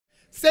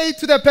Say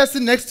to the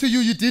person next to you,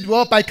 you did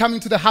well by coming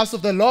to the house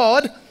of the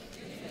Lord.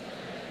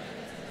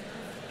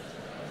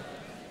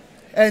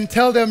 And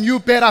tell them you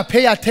better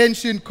pay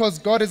attention because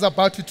God is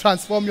about to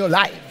transform your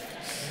life.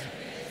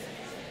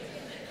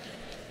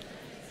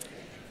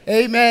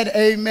 Amen,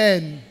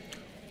 amen.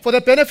 For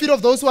the benefit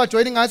of those who are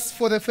joining us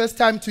for the first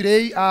time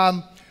today,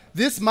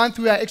 this month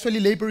we are actually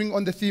laboring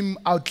on the theme,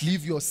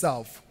 outlive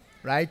yourself,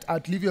 right?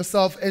 Outlive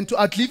yourself. And to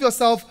outlive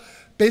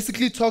yourself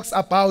basically talks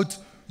about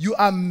you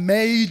are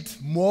made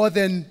more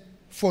than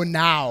for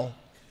now.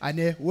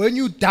 And when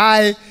you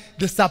die,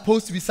 there's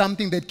supposed to be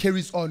something that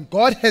carries on.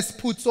 God has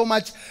put so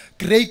much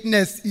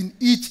greatness in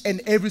each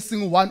and every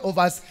single one of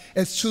us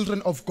as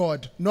children of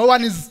God. No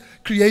one is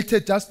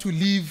created just to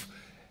live,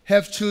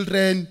 have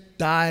children,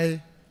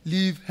 die,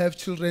 live, have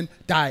children,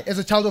 die. As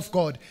a child of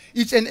God,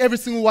 each and every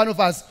single one of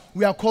us,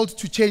 we are called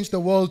to change the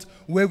world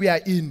where we are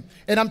in.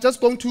 And I'm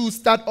just going to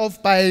start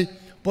off by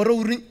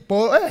borrowing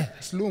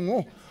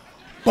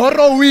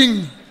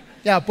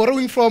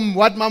from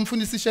what Mam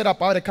Fundisi shared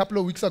about a couple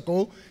of weeks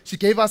ago. She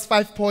gave us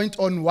 5 points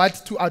on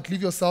what to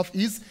outlive yourself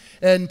is.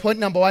 And point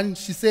number 1,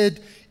 she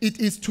said, it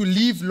is to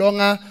live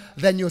longer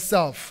than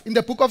yourself. In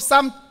the book of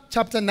Psalm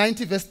chapter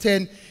 90, verse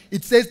 10,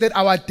 it says that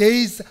our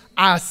days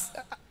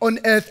on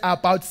earth are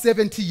about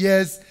 70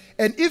 years.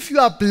 And if you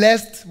are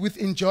blessed with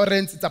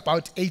endurance, it's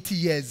about 80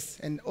 years.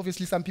 And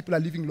obviously some people are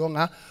living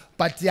longer.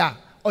 But yeah,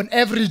 on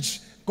average,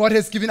 God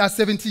has given us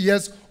 70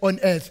 years on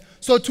earth.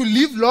 So to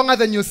live longer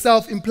than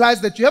yourself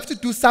implies that you have to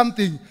do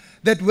something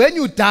that when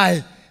you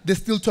die, they're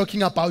still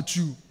talking about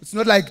you. It's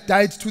not like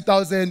died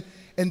 2000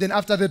 and then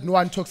after that no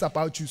one talks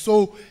about you.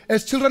 So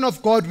as children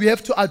of God, we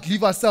have to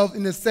outlive ourselves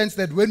in the sense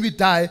that when we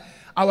die,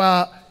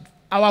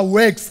 our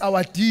works,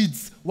 our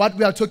deeds, what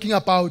we are talking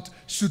about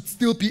should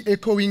still be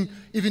echoing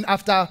even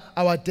after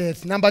our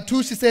death. Number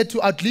 2, she said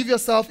to outlive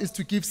yourself is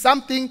to give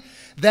something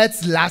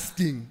that's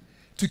lasting.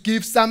 To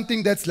give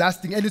something that's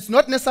lasting. And it's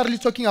not necessarily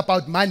talking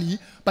about money,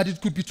 but it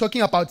could be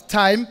talking about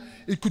time.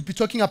 It could be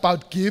talking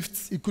about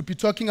gifts. It could be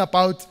talking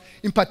about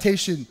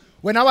impartation.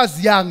 When I was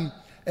young,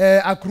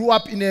 I grew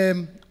up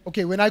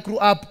when I grew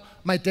up,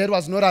 my dad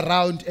was not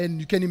around, and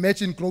you can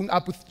imagine growing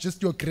up with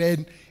just your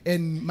grand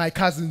and my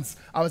cousins.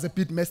 I was a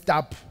bit messed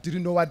up,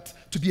 didn't know what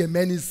to be a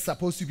man is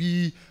supposed to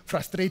be,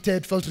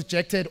 frustrated, felt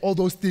rejected, all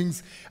those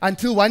things.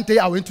 Until one day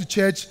I went to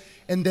church,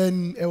 and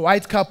then a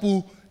white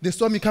couple, they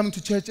saw me coming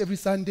to church every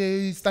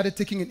Sunday, started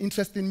taking an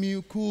interest in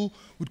me, cool,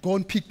 would go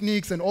on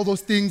picnics and all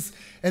those things.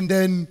 And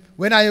then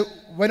when I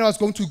was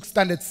going to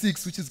standard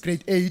 6, which is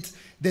grade 8,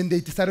 then they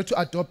decided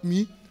to adopt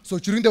me. So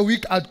during the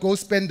week, I'd go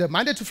spend the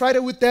Monday to Friday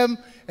with them,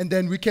 and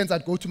then weekends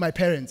I'd go to my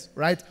parents,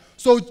 right?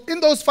 So in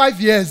those 5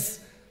 years,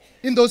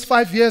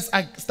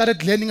 I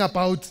started learning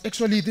about,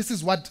 actually, this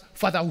is what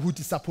fatherhood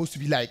is supposed to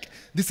be like.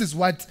 This is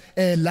what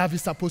love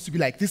is supposed to be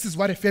like. This is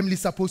what a family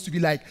is supposed to be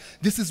like.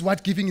 This is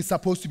what giving is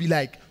supposed to be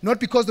like. Not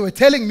because they were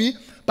telling me,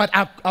 but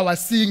I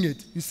was seeing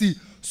it, you see.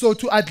 So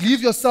to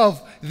outlive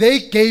yourself,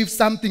 they gave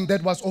something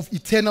that was of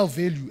eternal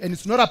value, and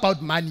it's not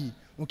about money,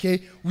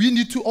 okay? We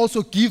need to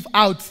also give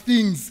out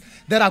things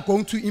that are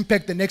going to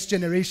impact the next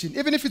generation.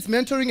 Even if it's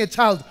mentoring a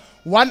child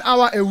 1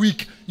 hour a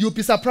week, you'll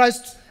be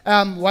surprised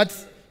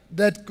what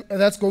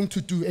that's going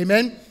to do.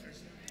 Amen.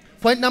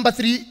 Point number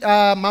 3,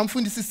 Mam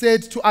Fundisi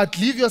said to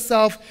outlive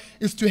yourself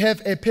is to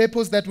have a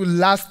purpose that will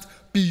last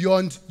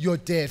beyond your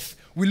death.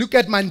 We look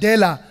at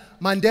Mandela.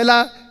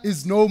 Mandela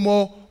is no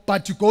more,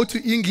 but you go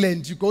to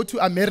England, you go to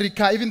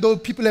America, even though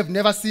people have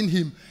never seen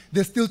him,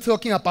 they're still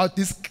talking about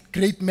this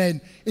great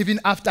man even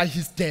after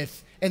his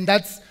death. And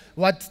that's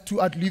what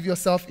to outlive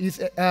yourself is.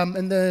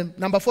 And the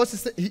number 4,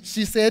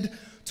 she said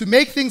to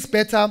make things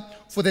better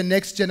for the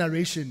next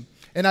generation.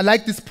 And I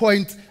like this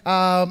point.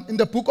 In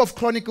the book of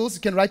Chronicles,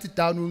 you can write it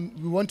down,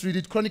 we won't read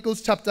it.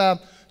 Chronicles chapter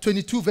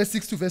 22, verse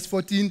 6 to verse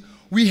 14.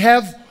 We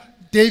have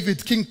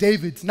David, King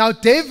David. Now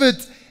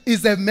David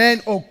is a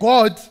man, or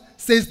God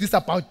says this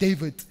about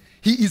David.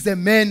 He is a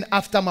man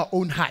after my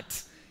own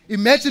heart.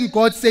 Imagine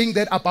God saying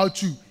that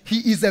about you.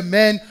 He is a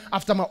man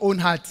after my own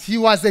heart. He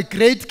was a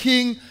great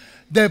king,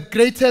 the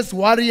greatest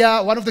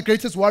warrior, one of the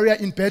greatest warrior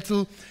in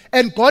battle.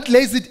 And God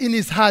lays it in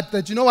his heart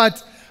that, you know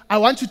what, I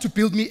want you to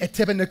build me a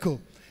tabernacle.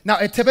 Now,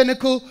 a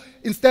tabernacle,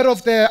 instead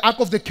of the Ark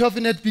of the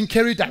Covenant being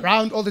carried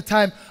around all the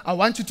time, I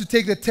want you to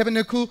take the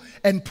tabernacle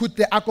and put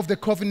the Ark of the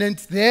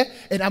Covenant there,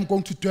 and I'm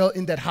going to dwell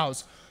in that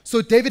house.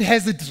 So David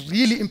has it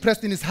really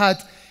impressed in his heart.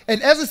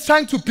 And as he's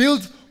trying to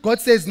build, God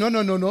says, no,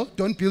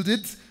 don't build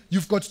it.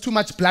 You've got too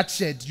much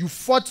bloodshed. You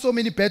fought so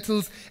many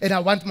battles, and I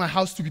want my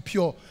house to be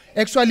pure.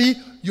 Actually,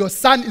 your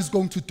son is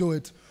going to do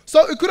it.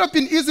 So it could have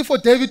been easy for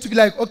David to be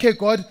like, okay,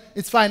 God,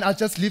 it's fine, I'll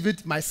just leave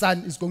it. My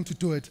son is going to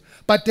do it.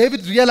 But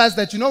David realized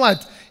that, you know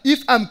what,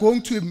 if I'm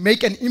going to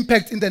make an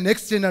impact in the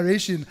next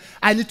generation,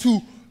 I need to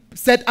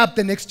set up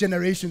the next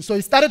generation. So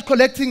he started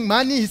collecting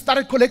money, he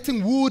started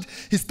collecting wood,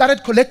 he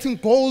started collecting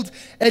gold,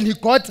 and he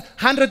got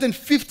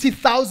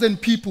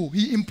 150,000 people.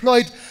 He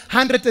employed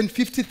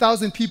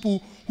 150,000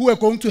 people who were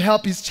going to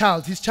help his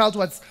child. His child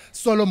was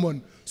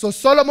Solomon. So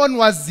Solomon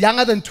was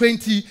younger than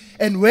 20,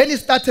 and when he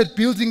started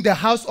building the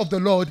house of the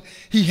Lord,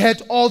 he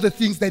had all the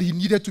things that he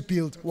needed to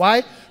build.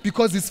 Why?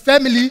 Because his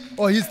family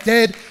or his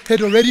dad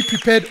had already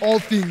prepared all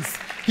things.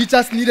 He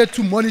just needed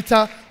to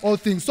monitor all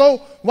things. So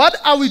what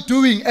are we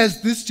doing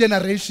as this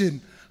generation?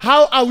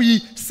 How are we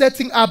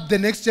setting up the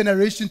next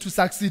generation to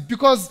succeed?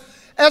 Because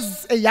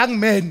as a young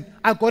man,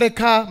 I got a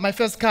car, my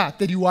first car,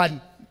 31.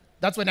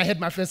 That's when I had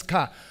my first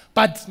car.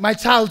 But my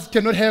child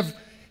cannot have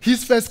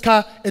his first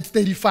car at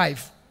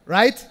 35,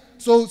 right?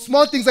 So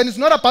small things, and it's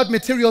not about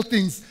material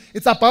things.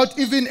 It's about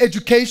even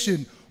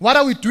education. What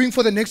are we doing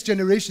for the next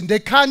generation? They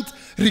can't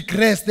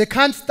regress. They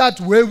can't start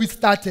where we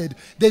started.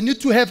 They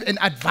need to have an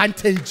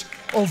advantage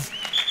of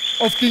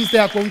things they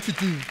are going to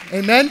do.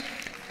 Amen?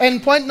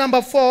 And point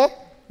number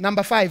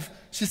 5,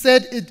 she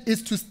said it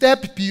is to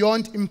step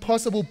beyond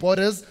impossible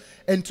borders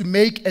and to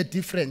make a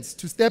difference.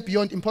 To step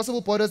beyond impossible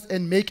borders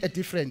and make a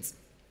difference.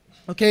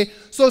 Okay,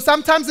 so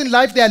sometimes in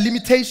life there are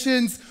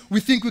limitations. We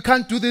think we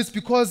can't do this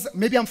because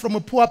maybe I'm from a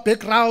poor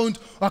background,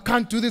 or I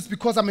can't do this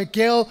because I'm a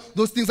girl.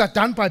 Those things are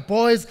done by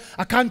boys.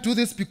 I can't do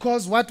this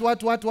because what,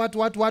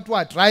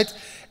 right?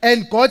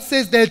 And God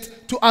says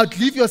that to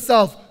outlive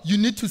yourself, you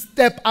need to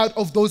step out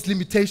of those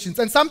limitations.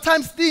 And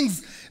sometimes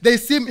things, they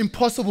seem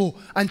impossible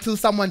until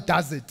someone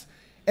does it.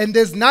 And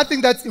there's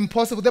nothing that's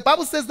impossible. The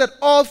Bible says that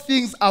all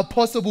things are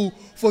possible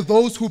for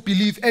those who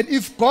believe. And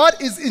if God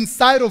is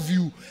inside of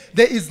you,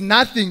 there is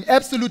nothing,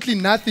 absolutely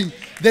nothing,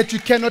 that you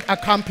cannot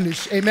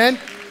accomplish. Amen?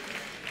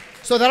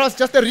 So that was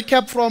just a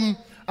recap from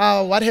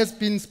what has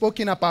been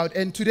spoken about.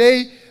 And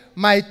today,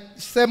 my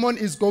sermon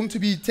is going to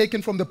be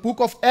taken from the book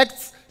of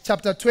Acts,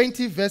 chapter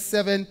 20, verse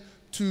 7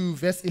 to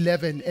verse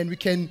 11. And we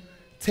can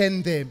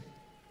turn there.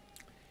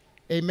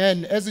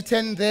 Amen. As we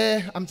turn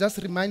there, I'm just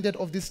reminded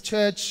of this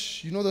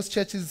church. You know those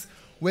churches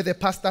where the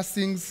pastor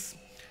sings,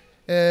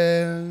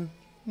 Murena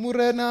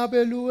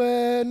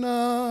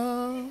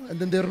Beluena, and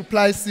then they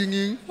reply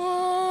singing,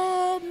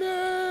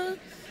 Amen.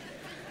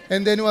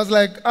 And then it was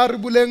like,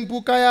 Aribuleng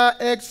Bukaya,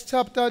 Acts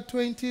chapter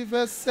 20,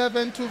 verse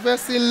 7 to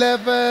verse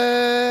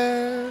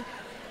 11.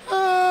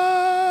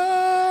 Amen.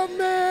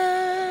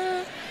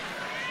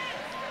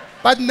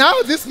 But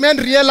now this man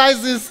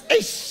realizes,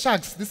 hey,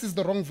 shucks, this is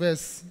the wrong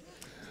verse.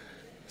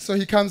 So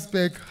he comes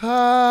back,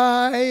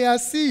 Hi,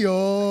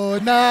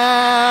 Asiona.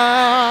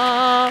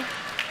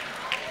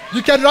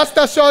 You can rest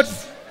assured,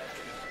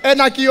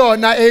 Ena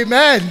Kiona,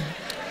 amen.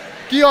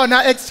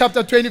 Kiona, Acts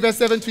chapter 20, verse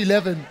 7 to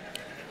 11.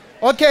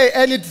 Okay,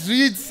 and it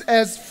reads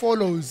as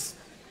follows.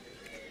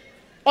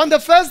 On the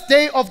first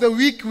day of the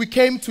week, we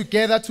came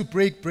together to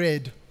break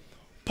bread.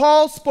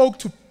 Paul spoke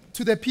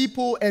to the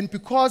people, and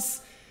because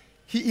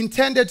he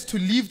intended to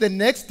leave the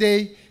next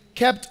day,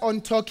 kept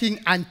on talking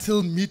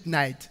until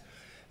midnight.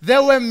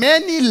 There were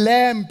many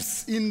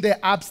lamps in the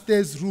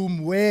upstairs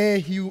room where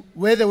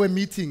they were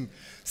meeting.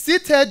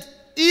 Seated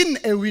in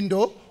a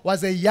window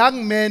was a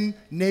young man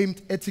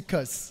named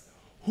Eutychus,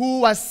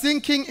 who was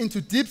sinking into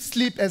deep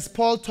sleep as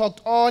Paul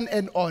talked on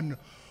and on.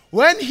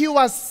 When he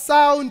was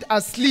sound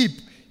asleep,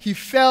 he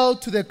fell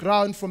to the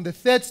ground from the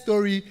third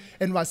story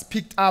and was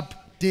picked up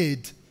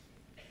dead.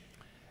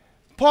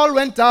 Paul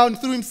went down,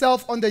 threw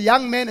himself on the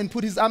young man and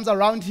put his arms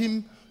around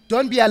him.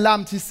 Don't be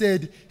alarmed, he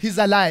said, he's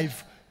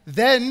alive.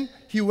 Then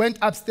he went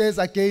upstairs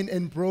again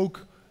and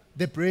broke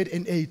the bread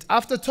and ate.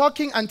 After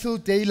talking until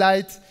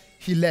daylight,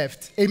 he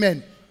left.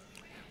 Amen.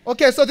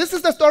 Okay, so this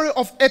is the story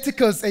of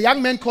Eutychus, a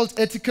young man called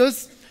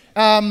Eutychus.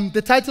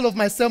 The title of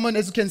my sermon,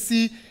 as you can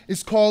see,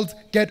 is called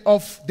Get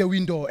Off the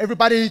Window.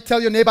 Everybody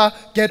tell your neighbor,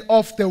 get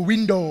off the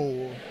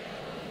window.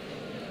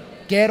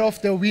 Get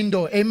off the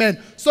window.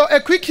 Amen. So a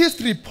quick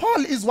history.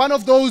 Paul is one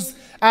of those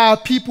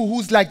people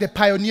who's like the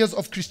pioneers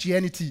of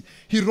Christianity.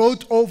 He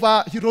wrote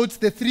the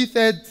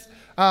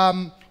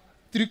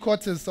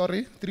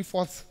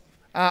three-fourths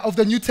of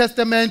the New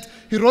Testament.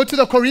 He wrote to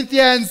the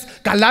Corinthians,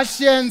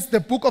 Galatians, the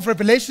book of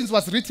Revelations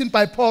was written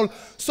by Paul.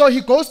 So he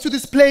goes to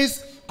this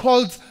place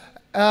called,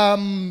 I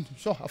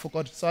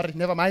forgot, sorry,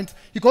 never mind.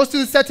 He goes to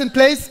this certain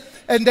place,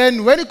 and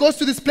then when he goes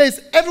to this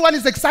place, everyone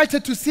is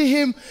excited to see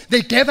him.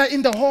 They gather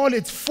in the hall,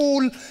 it's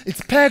full,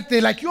 it's packed.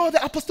 They're like, yo,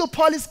 the Apostle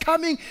Paul is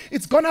coming.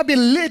 It's gonna be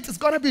lit, it's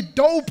gonna be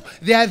dope.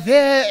 They are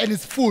there, and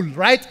it's full,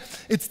 right?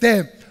 It's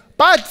there.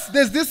 But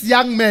there's this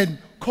young man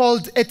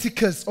called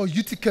Eutychus or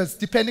Eutychus,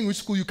 depending which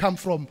school you come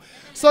from.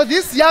 So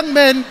this young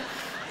man,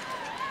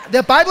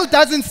 the Bible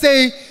doesn't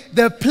say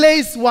the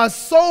place was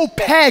so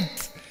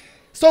packed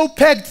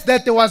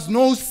that there was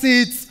no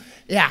seats.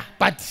 Yeah,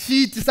 but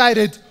he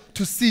decided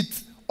to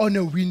sit on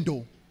a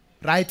window,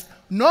 right?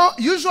 No,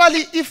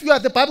 usually if you are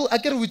the Bible,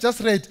 again we just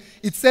read,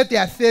 it said they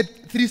are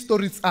 3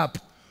 stories up.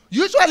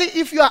 Usually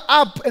if you are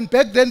up, and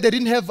back then they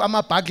didn't have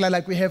bagla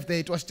like we have there,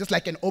 it was just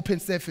like an open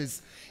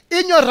surface.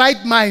 In your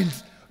right mind,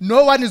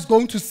 no one is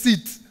going to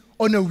sit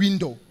on a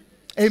window.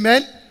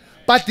 Amen?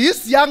 But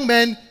this young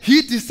man,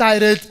 he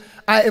decided,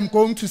 I am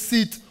going to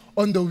sit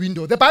on the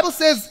window. The Bible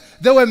says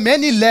there were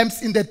many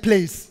lamps in that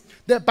place.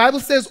 The Bible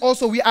says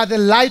also we are the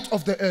light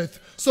of the earth.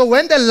 So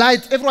when the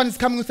light, everyone is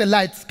coming with a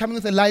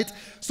light,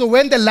 So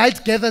when the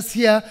light gathers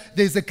here,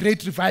 there's a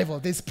great revival.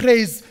 There's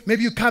praise.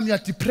 Maybe you come, you are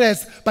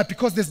depressed, but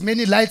because there's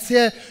many lights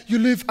here, you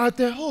live out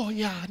there, oh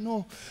yeah,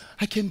 no,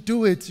 I can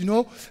do it,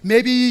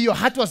 Maybe your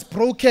heart was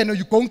broken or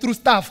you're going through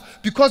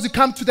stuff. Because you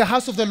come to the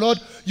house of the Lord,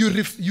 you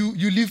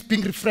live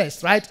being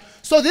refreshed, right?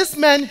 So this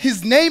man,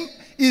 his name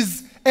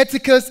is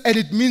Etichus, and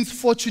it means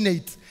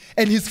fortunate.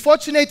 And he's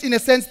fortunate in a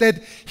sense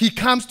that he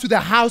comes to the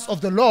house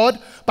of the Lord,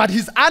 but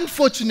he's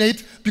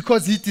unfortunate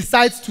because he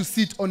decides to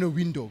sit on a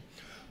window.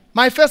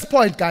 My first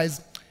point,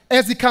 guys,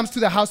 as he comes to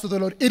the house of the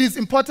Lord, it is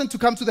important to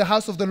come to the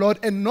house of the Lord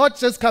and not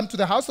just come to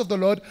the house of the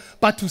Lord,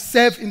 but to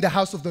serve in the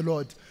house of the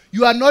Lord.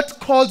 You are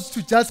not called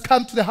to just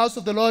come to the house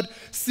of the Lord,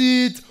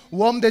 sit,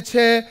 warm the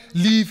chair,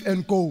 leave,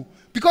 and go.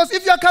 Because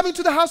if you are coming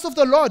to the house of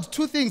the Lord,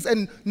 two things,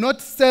 and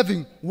not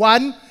serving.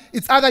 One,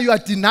 it's either you are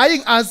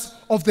denying us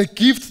of the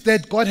gift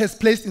that God has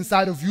placed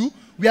inside of you.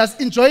 We are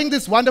enjoying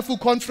this wonderful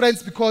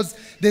conference because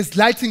there's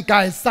lighting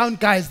guys, sound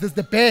guys, there's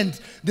the band,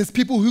 there's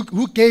people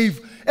who gave.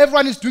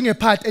 Everyone is doing a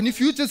part. And if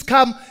you just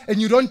come and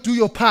you don't do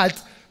your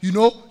part,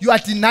 you are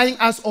denying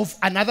us of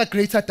another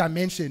greater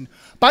dimension.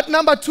 But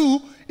number two,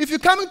 if you're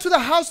coming to the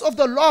house of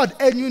the Lord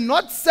and you're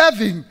not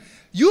serving,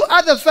 you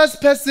are the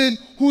first person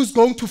who's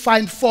going to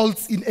find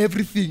faults in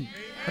everything,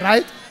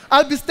 right?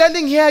 I'll be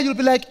standing here, you'll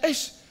be like,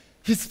 Ish,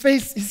 he's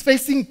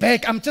facing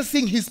back. I'm just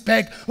seeing his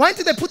back. Why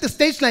did they put the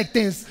stage like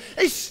this?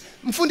 Ish,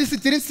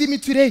 Mfundisi didn't see me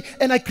today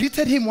and I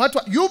greeted him. What?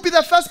 You'll be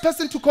the first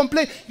person to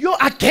complain.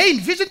 Again,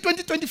 Vision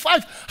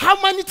 2025.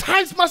 How many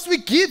times must we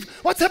give?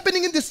 What's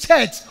happening in this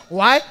church?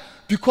 Why?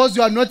 Because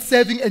you are not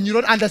serving and you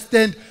don't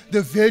understand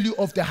the value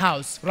of the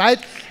house,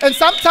 right? And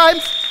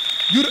sometimes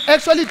you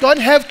actually don't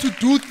have to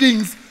do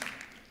things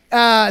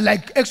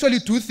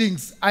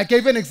I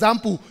gave an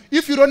example.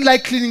 If you don't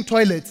like cleaning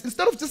toilets,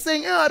 instead of just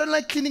saying, I don't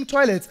like cleaning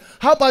toilets,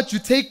 how about you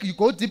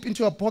go deep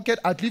into your pocket,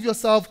 outlive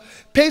yourself,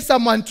 pay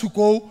someone to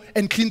go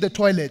and clean the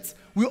toilets.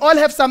 We all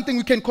have something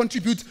we can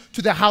contribute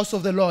to the house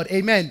of the Lord.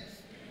 Amen.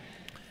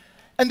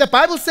 And the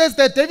Bible says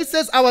that David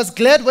says, I was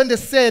glad when they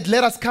said,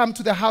 let us come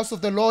to the house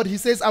of the Lord. He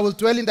says, I will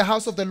dwell in the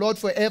house of the Lord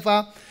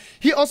forever.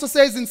 He also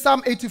says in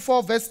Psalm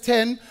 84 verse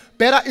 10,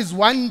 better is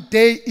one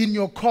day in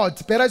your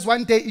court, better is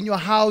one day in your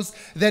house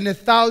than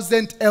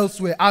 1,000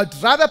 elsewhere. I'd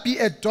rather be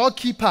a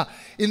doorkeeper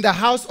in the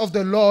house of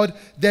the Lord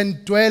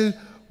than dwell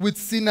with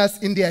sinners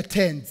in their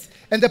tents.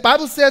 And the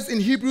Bible says in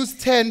Hebrews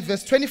 10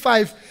 verse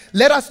 25,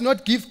 let us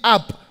not give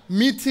up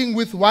meeting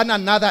with one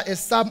another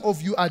as some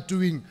of you are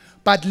doing,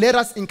 but let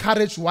us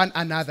encourage one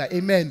another.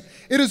 Amen.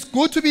 It is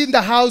good to be in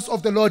the house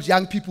of the Lord,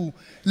 young people.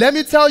 Let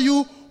me tell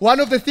you, one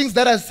of the things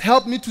that has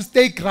helped me to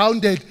stay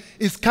grounded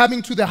is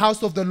coming to the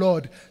house of the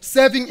Lord,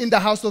 serving in the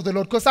house of the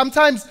Lord. Because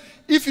sometimes,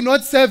 if you're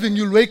not serving,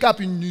 you'll wake up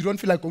and you don't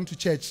feel like going to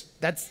church.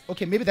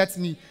 Maybe that's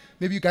me.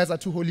 Maybe you guys are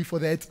too holy for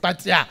that.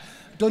 But yeah,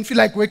 don't feel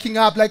like waking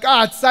up like,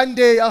 it's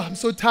Sunday, I'm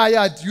so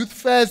tired, youth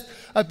fest,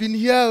 I've been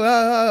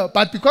here.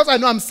 But because I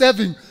know I'm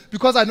serving,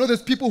 because I know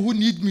there's people who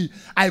need me,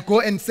 I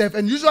go and serve.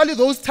 And usually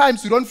those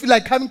times you don't feel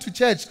like coming to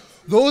church,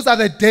 those are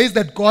the days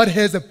that God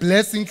has a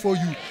blessing for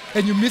you.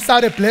 And you miss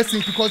out a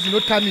blessing because you're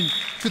not coming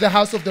to the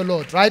house of the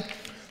Lord, right?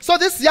 So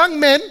this young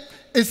man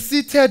is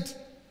seated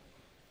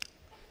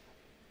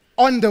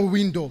on the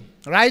window,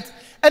 right?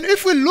 And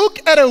if we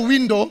look at a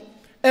window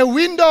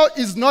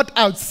is not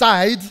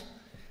outside,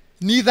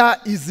 neither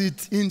is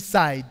it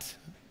inside.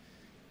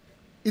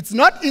 It's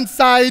not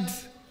inside,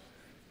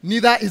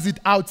 neither is it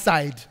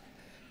outside.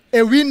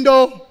 A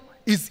window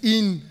is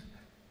in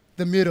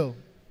the middle.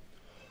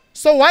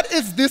 So what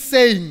is this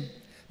saying?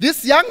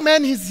 This young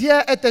man, he's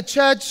here at the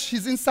church.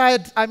 He's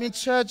inside,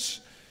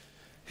 church.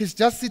 He's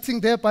just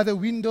sitting there by the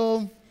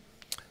window.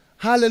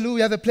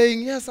 Hallelujah. They're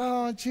playing, yes,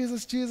 oh,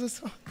 Jesus,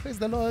 Jesus. Oh, praise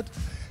the Lord.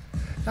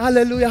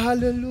 Hallelujah,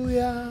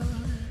 hallelujah.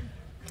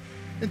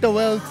 In the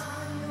world.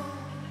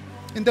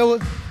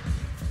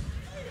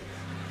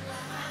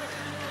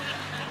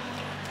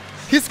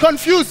 He's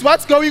confused.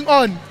 What's going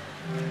on?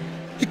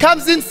 He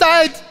comes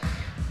inside,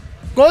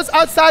 goes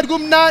outside,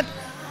 gumnat.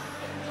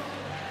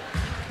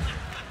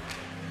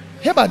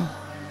 Heaven.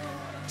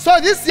 So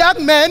this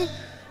young man,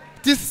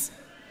 this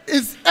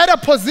is at a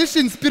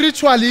position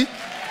spiritually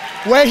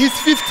where he's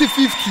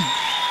 50-50.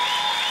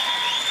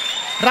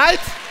 Right?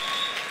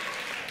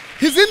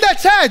 He's in the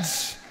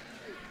church.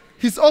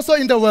 He's also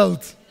in the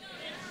world.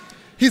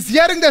 He's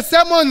hearing the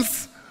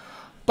sermons,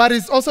 but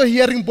he's also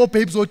hearing Bo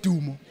Babes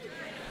Odumo.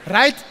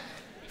 Right?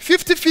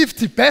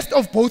 50-50, best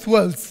of both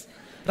worlds.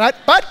 Right?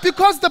 But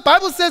because the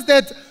Bible says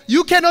that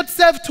you cannot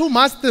serve two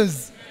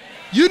masters,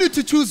 you need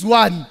to choose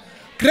one.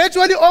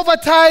 Gradually over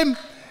time,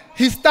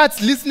 he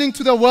starts listening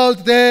to the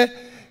world there,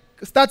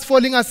 starts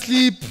falling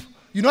asleep.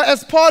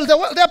 As Paul,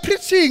 they're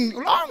preaching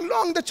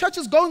long, the church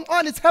is going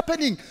on, it's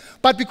happening.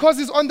 But because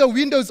he's on the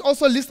window, he's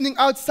also listening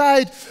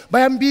outside.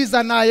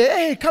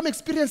 Hey, come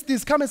experience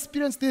this, come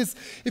experience this.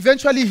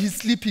 Eventually, he's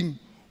sleeping,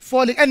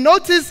 falling. And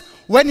notice,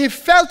 when he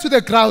fell to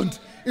the ground,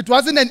 it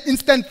wasn't an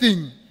instant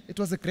thing. It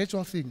was a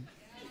gradual thing.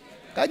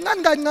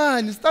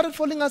 He started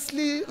falling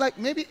asleep, like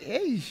maybe,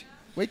 hey,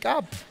 wake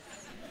up.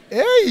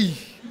 Hey.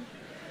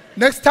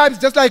 Next time,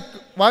 it's just like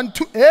 1,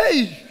 2,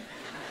 hey.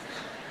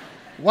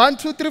 1,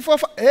 2, 3, 4,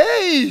 5,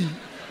 hey.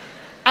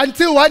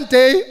 Until one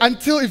day,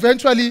 until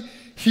eventually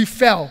he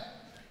fell.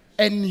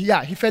 And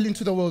yeah, he fell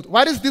into the world.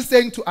 What is this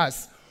saying to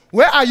us?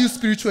 Where are you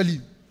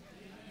spiritually?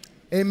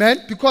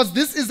 Amen. Because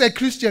this is a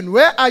Christian.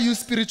 Where are you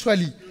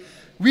spiritually?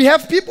 We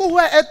have people who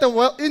are at the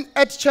world,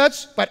 at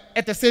church, but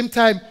at the same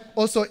time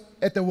also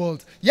at the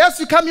world. Yes,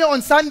 you come here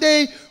on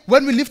Sunday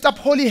when we lift up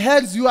holy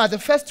hands. You are the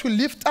first to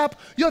lift up.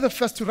 You're the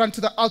first to run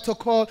to the altar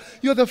call.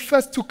 You're the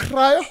first to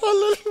cry.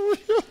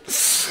 Hallelujah.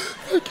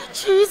 Thank you,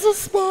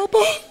 Jesus,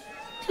 Baba.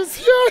 He's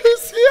here.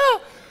 He's here.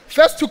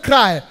 First to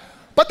cry.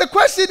 But the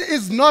question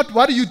is not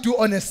what do you do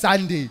on a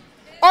Sunday.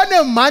 On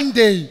a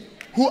Monday,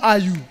 who are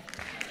you?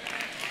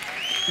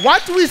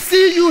 What we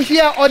see you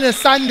here on a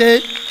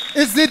Sunday,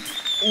 is it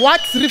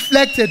what's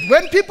reflected?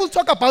 When people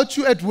talk about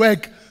you at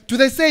work, do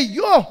they say,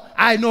 yo,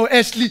 I know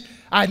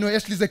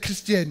Ashley's a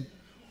Christian?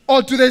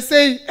 Or do they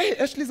say, hey,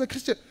 Ashley's a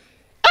Christian?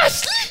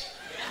 Ashley?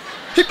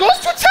 He goes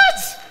to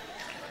church?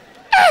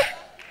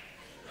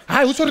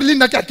 Hi, what's your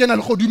Lina Kakena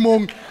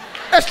Lhodimong?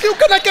 Ashley, you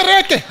can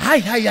kereke.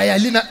 Hi,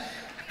 Lina.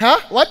 Huh?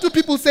 What do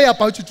people say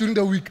about you during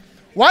the week?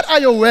 What are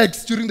your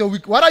works during the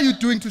week? What are you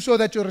doing to show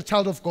that you're a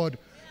child of God?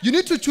 You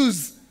need to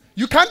choose.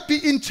 You can't be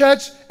in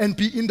church and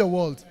be in the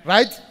world,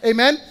 right?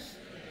 Amen?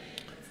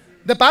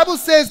 The Bible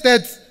says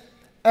that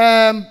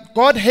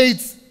God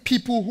hates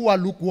people who are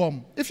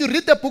lukewarm. If you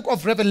read the book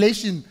of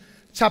Revelation,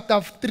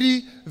 chapter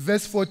 3,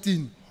 verse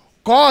 14,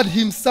 God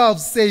himself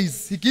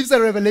says, he gives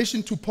a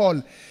revelation to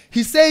Paul.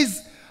 He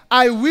says,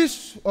 I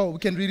wish, we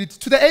can read it.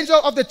 To the angel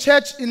of the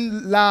church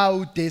in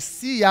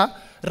Laodicea,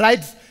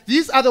 right?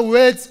 These are the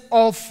words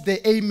of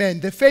the Amen,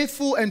 the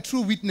faithful and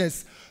true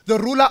witness, the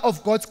ruler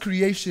of God's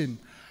creation.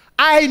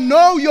 I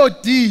know your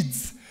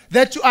deeds,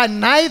 that you are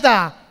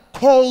neither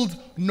cold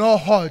nor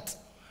hot.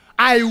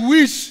 I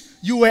wish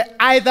you were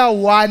either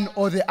one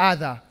or the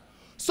other.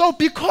 So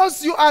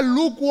because you are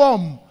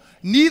lukewarm,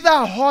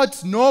 neither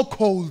hot nor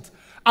cold,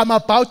 I'm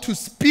about to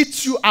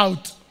spit you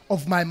out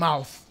of my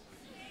mouth.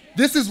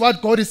 This is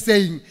what God is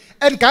saying.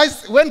 And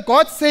guys, when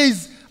God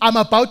says, I'm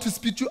about to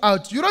spit you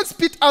out, you don't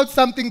spit out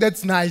something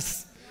that's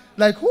nice.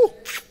 Like, oh,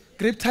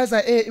 grape ties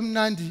are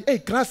imnandi. Hey,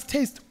 grass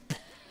taste.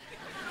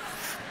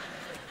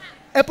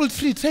 Apple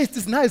tree taste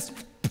is nice.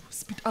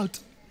 Spit out.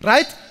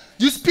 Right?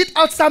 You spit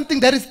out something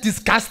that is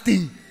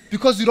disgusting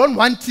because you don't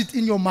want it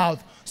in your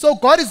mouth. So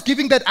God is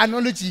giving that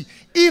analogy.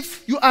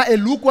 If you are a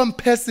lukewarm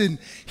person,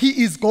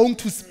 he is going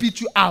to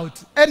spit you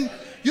out. And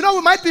you know,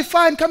 we might be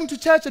fine coming to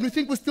church and we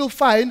think we're still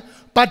fine,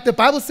 but the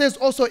Bible says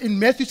also in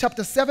Matthew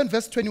chapter 7,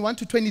 verse 21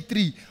 to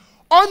 23,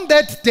 on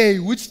that day,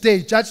 which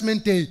day?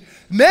 Judgment day,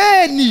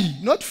 many,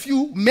 not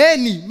few,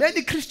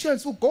 many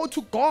Christians will go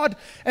to God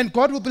and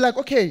God will be like,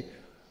 okay,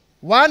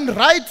 one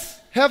right,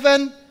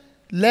 heaven,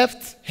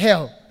 left,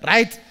 hell,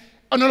 right?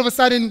 And all of a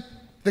sudden,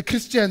 the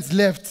Christians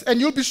left. And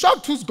you'll be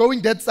shocked who's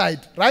going that side,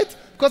 right?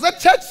 Because at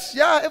church,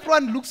 yeah,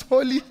 everyone looks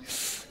holy.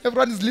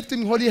 Everyone is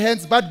lifting holy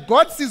hands. But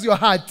God sees your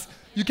heart.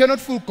 You cannot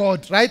fool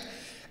God, right?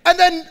 And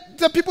then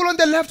the people on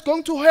the left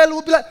going to hell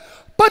will be like,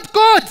 but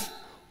God,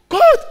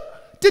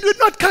 did we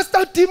not cast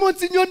out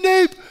demons in your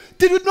name?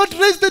 Did we not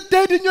raise the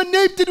dead in your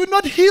name? Did we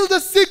not heal the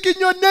sick in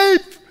your name?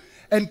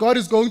 And God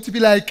is going to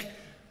be like,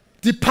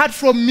 depart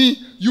from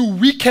me, you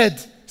wicked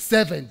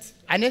servant.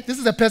 And this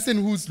is a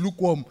person who's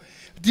lukewarm.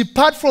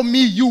 Depart from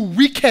me, you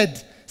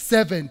wicked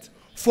servant,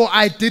 for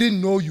I didn't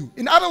know you.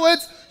 In other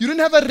words, you didn't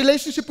have a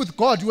relationship with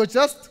God. You were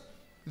just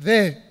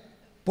there.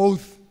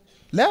 Both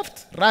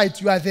left,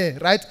 right, you are there,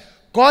 right?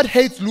 God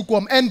hates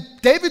lukewarm. And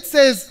David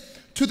says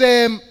to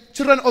the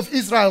children of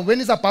Israel, when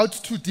he's about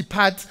to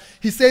depart,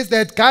 he says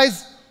that,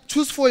 guys,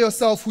 choose for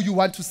yourself who you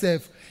want to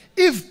serve.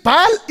 If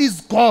Baal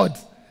is God,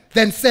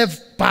 then serve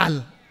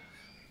Baal.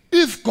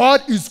 If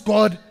God is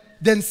God,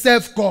 then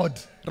serve God,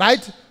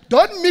 right?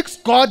 Don't mix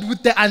God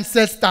with the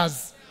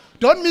ancestors.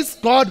 Don't mix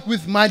God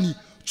with money.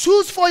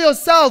 Choose for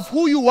yourself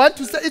who you want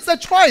to serve. It's a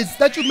choice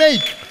that you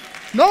make.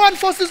 No one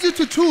forces you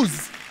to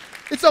choose.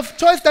 It's a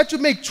choice that you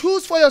make.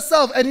 Choose for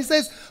yourself. And he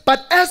says,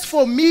 but as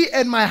for me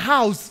and my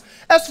house,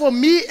 as for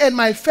me and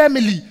my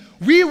family,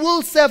 we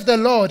will serve the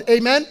Lord.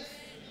 Amen?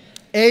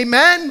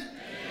 Amen?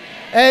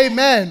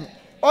 Amen.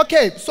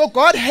 Okay, so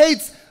God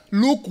hates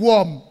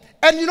lukewarm.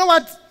 And you know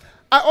what?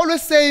 I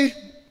always say,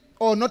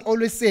 or not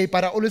always say,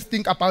 but I always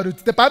think about it.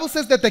 The Bible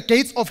says that the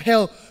gates of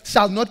hell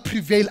shall not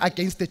prevail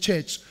against the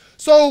church.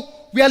 So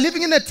we are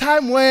living in a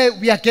time where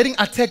we are getting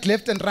attacked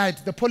left and right.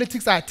 The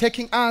politics are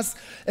attacking us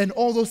and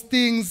all those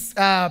things.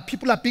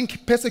 People are being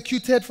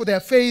persecuted for their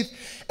faith.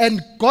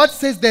 And God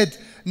says that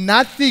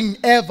nothing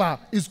ever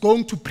is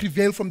going to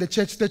prevail from the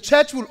church. The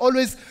church will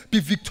always be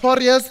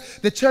victorious.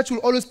 The church will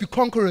always be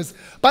conquerors.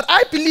 But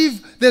I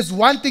believe there's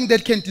one thing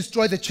that can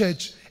destroy the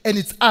church, and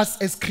it's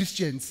us as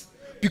Christians.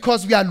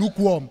 Because we are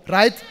lukewarm,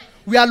 right?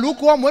 We are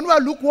lukewarm. When we are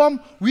lukewarm,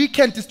 we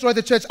can destroy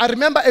the church. I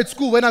remember at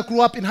school, when I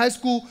grew up in high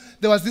school,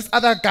 there was this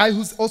other guy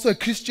who's also a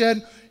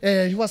Christian.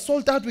 he was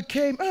sold out. We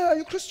came, hey,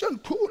 you Christian?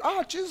 Cool.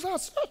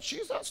 Jesus. Oh,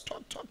 Jesus.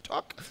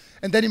 Talk.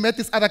 And then he met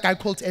this other guy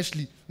called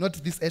Ashley. Not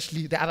this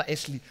Ashley, the other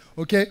Ashley.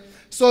 Okay?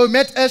 So we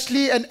met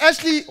Ashley, and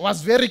Ashley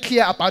was very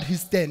clear about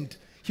his stand.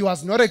 He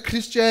was not a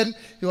Christian.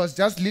 He was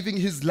just living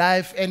his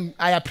life, and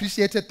I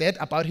appreciated that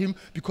about him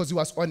because he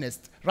was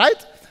honest.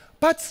 Right?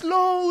 But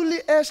slowly,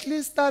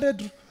 Ashley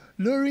started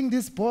luring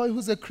this boy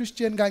who's a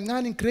Christian guy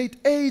in grade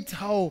 8.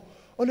 How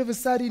all of a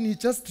sudden he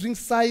just drinks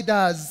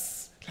ciders.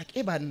 Like,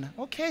 hey, man,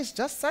 okay, it's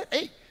just cider.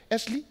 Hey,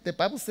 Ashley, the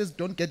Bible says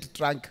don't get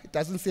drunk. It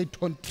doesn't say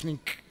don't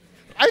drink.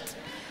 Right?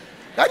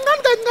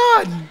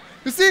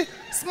 You see,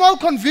 small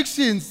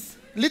convictions,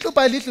 little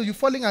by little, you're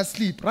falling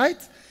asleep, right?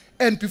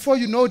 And before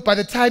you know it, by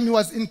the time he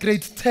was in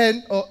grade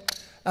 10 or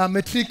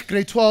matric,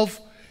 grade 12,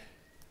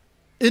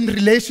 in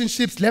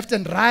relationships, left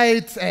and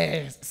right,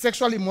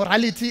 sexual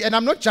immorality, and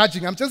I'm not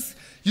judging, I'm just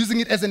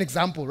using it as an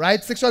example,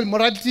 right? Sexual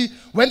immorality,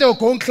 when they were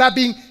going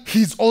clubbing,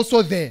 he's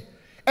also there.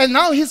 And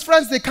now his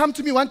friends, they come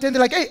to me one day and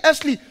they're like, hey,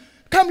 Ashley,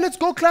 come, let's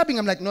go clubbing.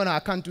 I'm like, no,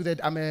 I can't do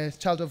that. I'm a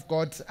child of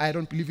God. I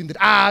don't believe in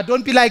that.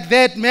 Don't be like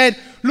that, man.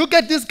 Look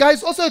at this guy.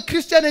 He's also a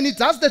Christian and he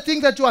does the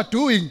thing that you are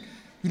doing.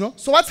 You know?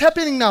 So what's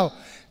happening now?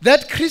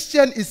 That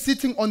Christian is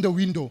sitting on the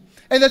window.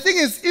 And the thing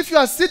is, if you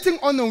are sitting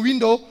on the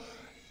window,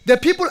 the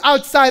people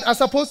outside are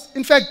supposed,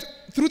 in fact,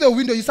 through the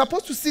window, you're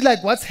supposed to see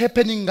like what's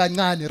happening,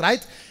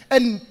 right?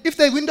 And if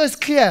the window is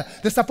clear,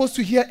 they're supposed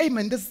to hear, hey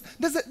man,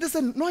 there's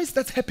a noise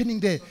that's happening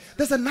there.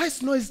 There's a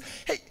nice noise.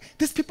 Hey,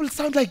 these people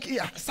sound like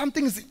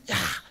something is,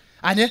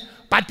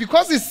 But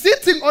because he's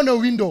sitting on a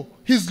window,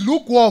 he's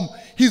lukewarm.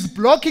 He's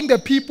blocking the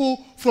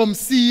people from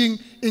seeing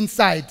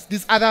inside.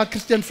 This other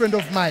Christian friend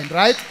of mine,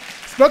 right?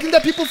 He's blocking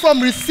the people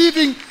from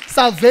receiving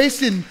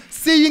salvation,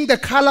 seeing the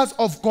colors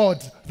of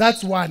God.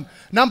 That's one.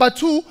 Number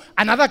two,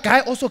 another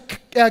guy also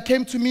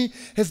came to me.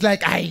 He's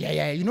like,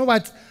 you know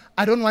what?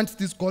 I don't want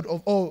this God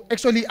of,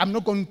 actually, I'm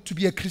not going to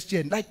be a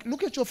Christian. Like,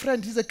 look at your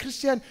friend. He's a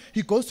Christian.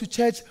 He goes to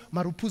church.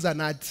 Marupuza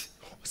nat.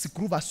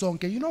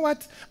 You know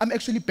what? I'm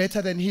actually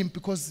better than him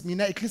because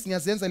I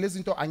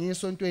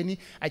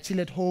chill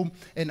at home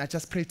and I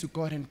just pray to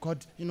God, and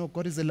God,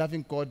 God is a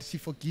loving God. He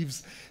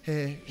forgives.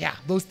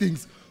 Those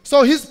things.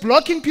 So he's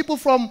blocking people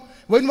from,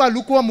 when we are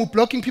lukewarm, we're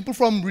blocking people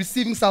from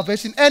receiving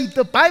salvation. And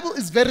the Bible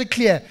is very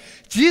clear.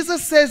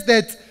 Jesus says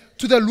that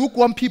to the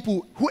lukewarm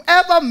people,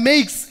 whoever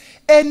makes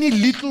any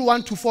little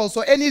one to fall, so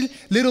any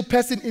little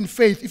person in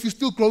faith, if you're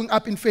still growing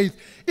up in faith,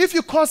 if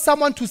you cause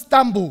someone to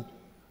stumble,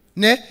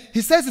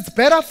 he says it's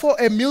better for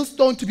a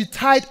millstone to be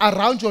tied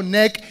around your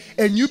neck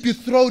and you be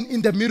thrown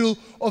in the middle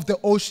of the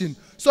ocean.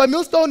 So a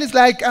millstone is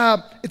like,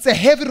 it's a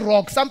heavy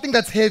rock, something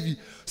that's heavy.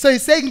 So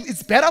he's saying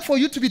it's better for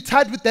you to be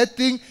tied with that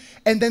thing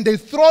and then they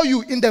throw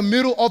you in the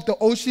middle of the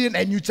ocean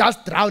and you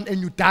just drown and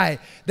you die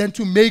than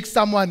to make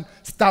someone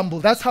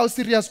stumble. That's how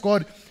serious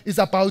God is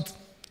about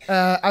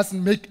us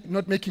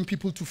not making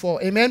people to fall.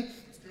 Amen?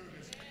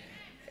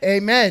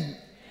 Amen.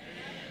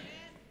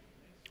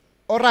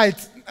 All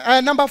right.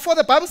 Number 4,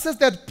 the Bible says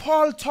that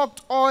Paul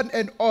talked on,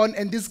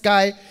 and this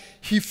guy,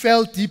 he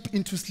fell deep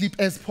into sleep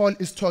as Paul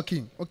is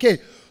talking. Okay.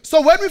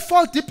 So when we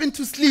fall deep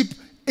into sleep,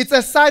 it's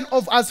a sign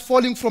of us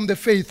falling from the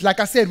faith. Like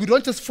I said, we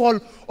don't just fall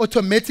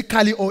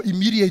automatically or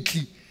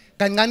immediately.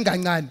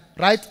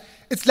 Right?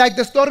 It's like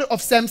the story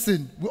of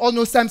Samson. We all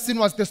know Samson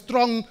was the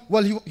strong,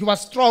 he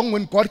was strong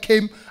when God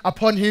came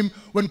upon him.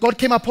 When God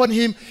came upon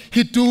him,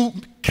 he'd do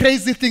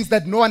crazy things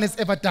that no one has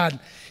ever done.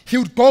 He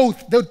would go,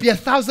 there would be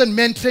 1,000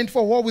 men trained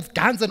for war with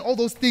guns and all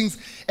those things,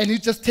 and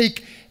he'd just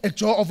take a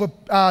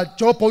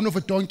jawbone of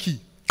a donkey.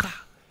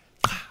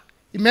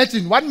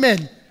 Imagine one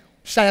man,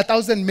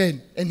 1,000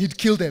 men, and he'd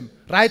kill them,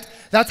 right?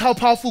 That's how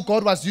powerful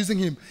God was using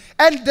him.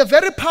 And the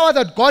very power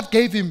that God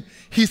gave him,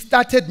 he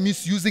started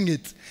misusing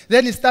it.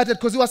 Then he started,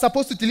 because he was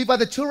supposed to deliver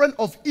the children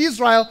of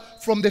Israel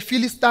from the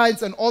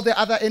Philistines and all the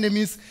other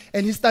enemies,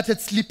 and he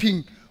started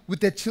sleeping with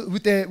the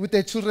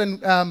children,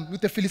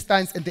 with the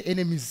Philistines and the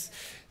enemies.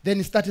 Then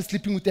he started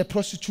sleeping with their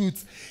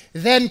prostitutes.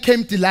 Then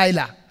came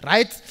Delilah,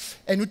 right?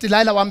 And with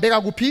Delilah,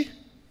 wambega gupi?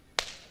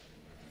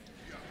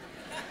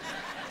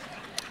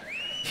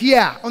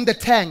 Here, on the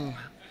tang,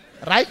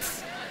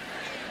 right?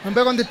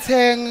 Wambega on the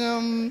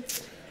tang.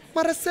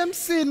 Mara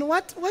Samson,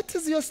 what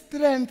is your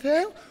strength,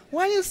 eh?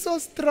 Why are you so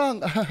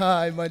strong?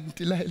 Man,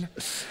 Delilah.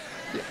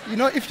 You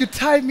know, if you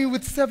tie me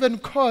with 7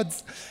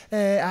 cords,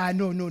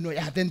 no.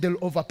 Yeah, then they'll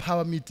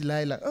overpower me,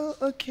 Delilah. Oh,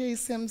 okay,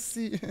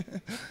 Samson.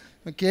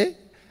 Okay?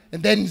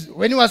 And then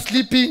when he was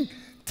sleeping,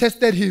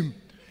 tested him.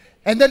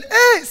 And then,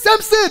 hey,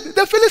 Samson,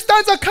 the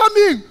Philistines are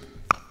coming.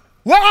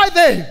 Where are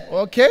they?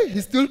 Okay,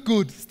 he's still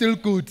good, still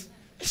good.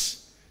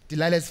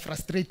 Delilah is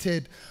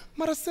frustrated.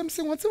 Mara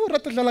Samson, what's your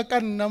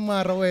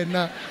mara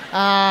wena?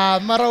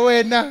 Mara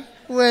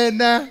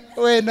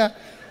wena.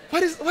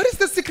 What is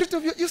the secret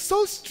of you're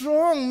so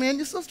strong, man.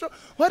 You're so strong.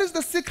 What is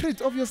the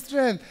secret of your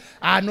strength?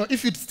 No,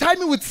 if you tie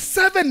me with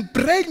 7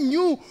 brand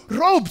new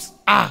ropes,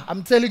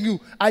 I'm telling you,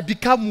 I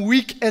become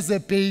weak as a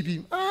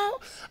baby. I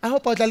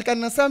hope I'll tell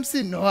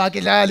Samson. No,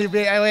 agilali.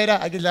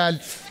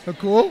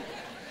 Cool.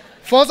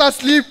 Falls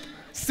asleep,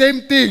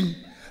 same thing.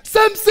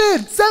 Same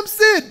sin, same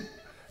sin.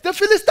 The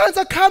Philistines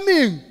are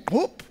coming.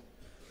 Whoop.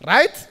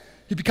 Right?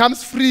 He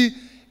becomes free.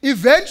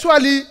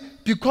 Eventually,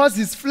 because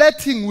he's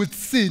flirting with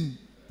sin.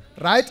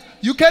 Right?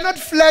 You cannot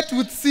flirt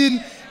with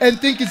sin and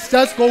think it's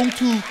just going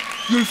to,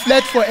 you'll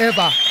flirt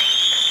forever.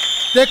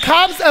 There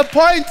comes a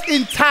point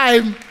in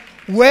time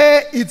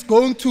where it's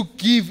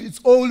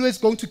always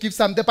going to give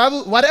some. The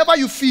Bible, whatever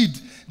you feed,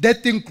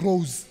 that thing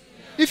grows.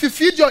 If you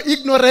feed your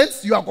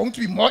ignorance, you are going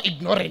to be more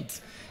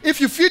ignorant. If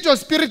you feed your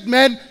spirit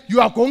man, you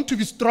are going to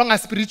be stronger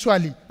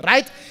spiritually,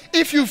 right?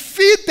 If you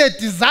feed the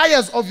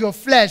desires of your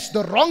flesh,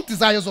 the wrong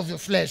desires of your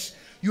flesh,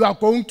 you are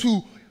going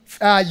to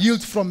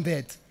yield from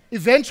that.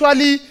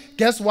 Eventually,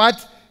 guess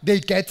what? They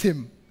get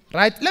him,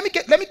 right? Let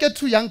me get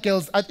two young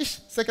girls.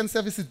 Second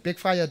service is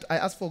backfired. I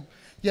asked for,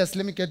 yes,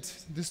 let me get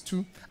these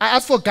two. I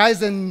asked for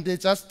guys and they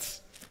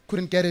just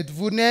couldn't get it.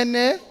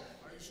 Vunene.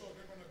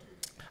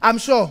 I'm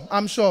sure.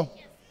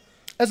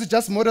 As we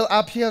just model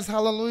up, here's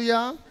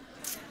hallelujah.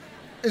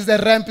 Is a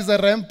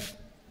ramp.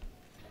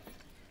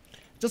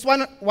 Just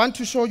want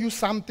to show you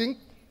something.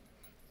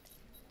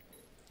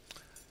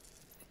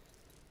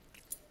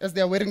 As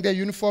they are wearing their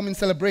uniform in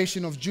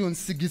celebration of June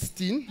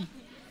 16.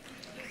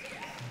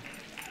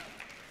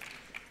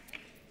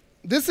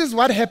 This is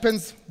what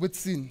happens with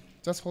sin.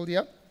 Just hold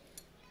here.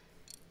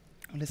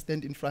 Let's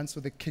stand in front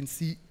so they can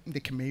see in the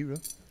camera.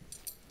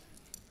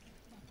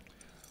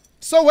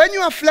 So when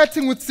you are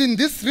flirting with sin,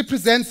 this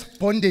represents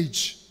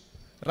bondage,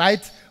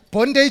 right?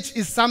 Bondage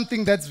is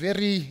something that's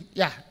very,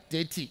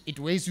 dirty. It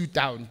weighs you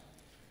down.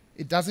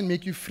 It doesn't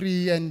make you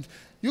free. And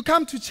you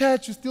come to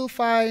church, you're still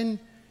fine.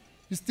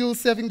 You're still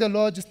serving the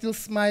Lord. You're still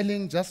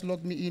smiling. Just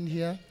lock me in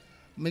here.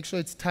 Make sure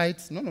it's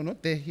tight. No,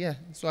 not there, here.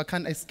 So I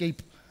can't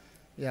escape.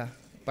 Yeah,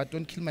 but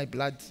don't kill my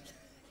blood.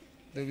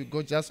 There we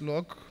go, just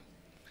lock.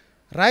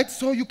 Right?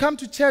 So you come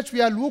to church.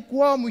 We are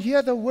lukewarm. We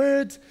hear the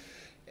word.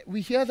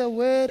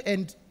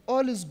 And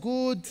all is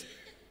good.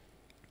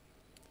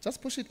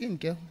 Just push it in,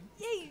 girl.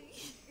 Yay.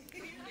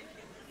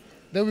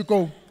 There we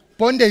go.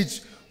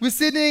 Bondage. We're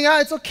sitting,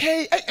 it's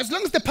okay. Hey, as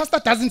long as the pastor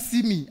doesn't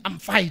see me, I'm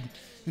fine.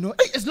 You know,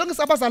 hey, as long as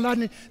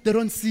Abazalani, they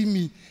don't see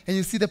me. And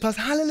you see the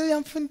pastor, hallelujah,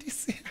 I'm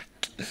fundis.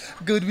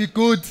 Good, we're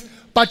good.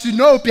 But you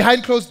know,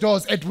 behind closed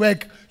doors at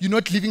work, you're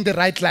not living the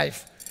right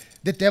life.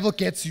 The devil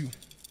gets you.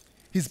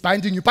 He's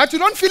binding you. But you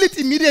don't feel it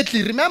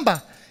immediately.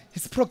 Remember,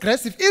 he's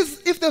progressive.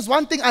 If there's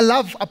one thing I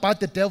love about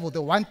the devil,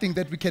 the one thing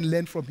that we can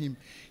learn from him,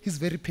 he's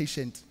very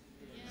patient.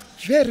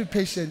 Very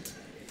patient.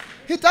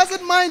 He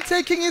doesn't mind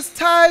taking his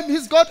time.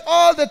 He's got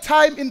all the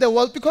time in the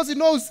world because he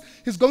knows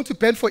he's going to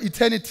burn for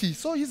eternity.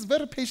 So he's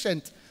very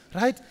patient,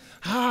 right?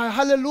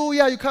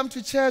 Hallelujah. You come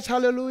to church.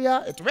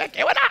 Hallelujah.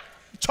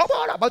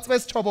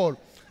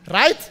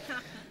 Right?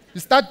 You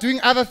start doing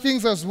other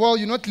things as well.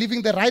 You're not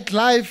living the right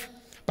life.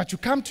 But you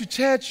come to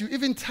church. You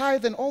even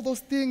tithe and all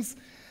those things.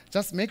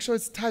 Just make sure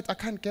it's tight. I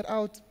can't get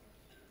out.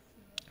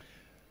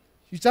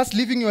 You're just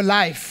living your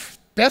life.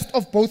 Best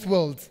of both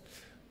worlds.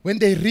 When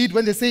they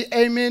say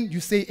amen, you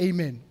say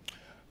amen.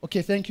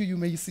 Okay, thank you. You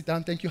may sit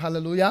down. Thank you.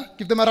 Hallelujah.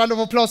 Give them a round of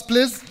applause,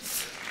 please.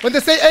 When they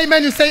say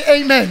amen, you say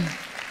amen.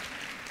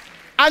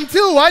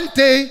 Until one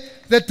day,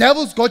 the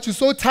devil's got you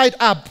so tied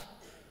up.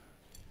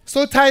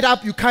 So tied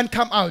up, you can't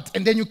come out.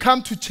 And then you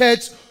come to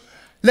church.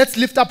 Let's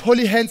lift up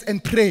holy hands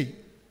and pray.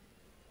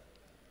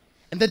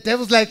 And the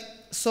devil's like,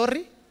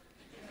 sorry?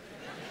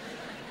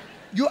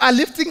 You are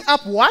lifting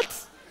up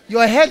what?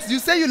 Your hands. You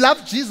say you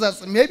love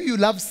Jesus. Maybe you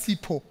love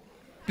Sipho.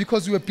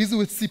 Because you were busy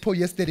with Sipho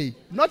yesterday.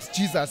 Not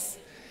Jesus.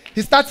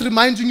 He starts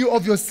reminding you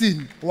of your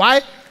sin.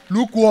 Why?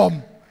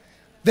 Lukewarm.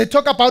 They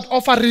talk about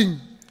offering.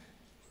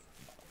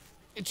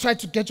 You try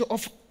to get you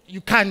off. You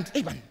can't.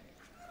 Hey man.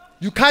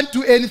 You can't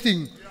do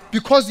anything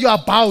because you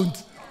are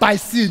bound by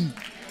sin.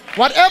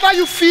 Whatever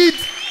you feed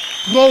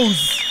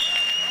grows.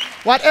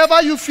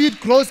 Whatever you feed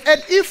grows.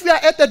 And if we are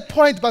at that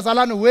point,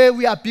 Bazalano, where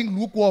we are being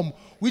lukewarm,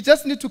 we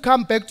just need to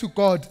come back to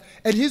God.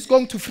 And he's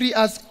going to free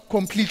us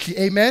completely.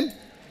 Amen?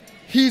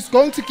 He's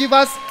going to give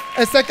us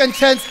a second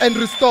chance and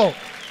restore.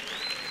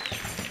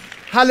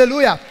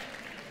 Hallelujah.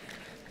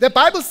 The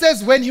Bible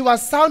says when he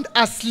was sound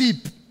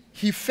asleep,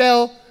 he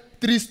fell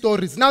 3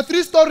 stories. Now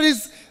 3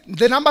 stories,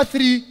 the number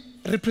 3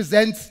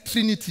 represents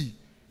Trinity.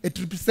 It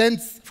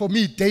represents, for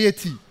me,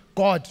 deity,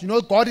 God. You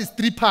know, God is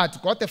 3 parts.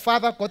 God the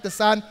Father, God the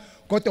Son,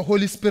 God the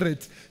Holy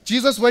Spirit.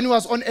 Jesus, when he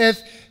was on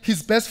earth,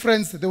 his best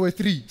friends, there were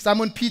 3.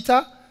 Simon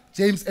Peter,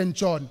 James, and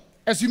John.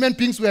 As human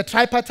beings, we are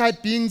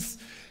tripartite beings.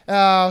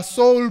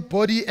 Soul,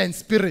 body, and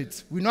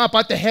spirit. We know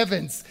about the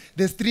heavens.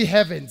 There's 3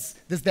 heavens.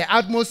 There's the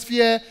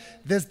atmosphere,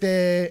 there's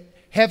the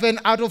heaven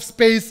out of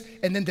space,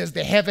 and then there's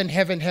the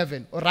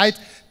heaven. All right?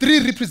 3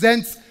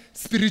 represents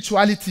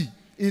spirituality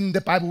in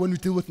the Bible when we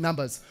deal with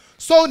numbers.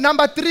 So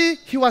number 3,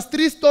 he was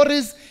 3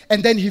 stories,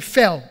 and then he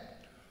fell.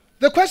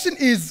 The question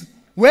is,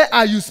 where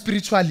are you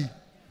spiritually?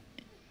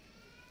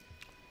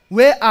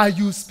 Where are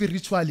you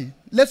spiritually?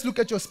 Let's look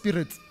at your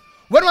spirit.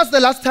 When was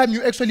the last time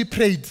you actually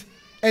prayed?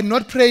 And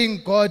not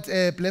praying, God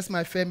bless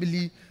my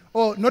family,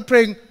 or not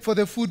praying for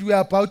the food we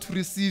are about to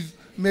receive.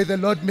 May the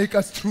Lord make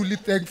us truly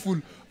thankful.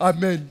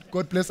 Amen.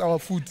 God bless our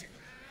food.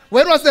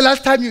 When was the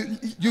last time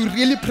you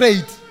really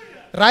prayed?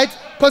 Right?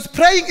 Because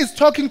praying is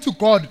talking to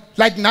God.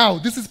 Like now,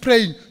 this is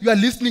praying. You are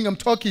listening, I'm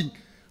talking.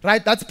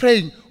 Right? That's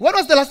praying. When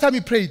was the last time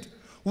you prayed?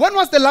 When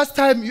was the last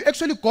time you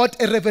actually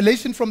got a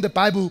revelation from the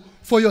Bible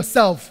for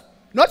yourself?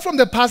 Not from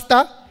the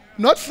pastor,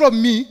 not from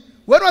me.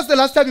 When was the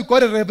last time you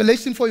got a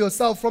revelation for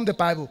yourself from the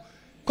Bible?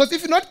 Because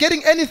if you're not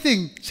getting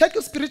anything, check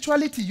your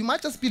spirituality. You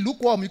might just be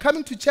lukewarm. You're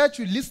coming to church,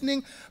 you're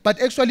listening,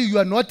 but actually you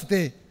are not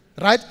there.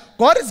 Right?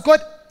 God has got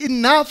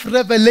enough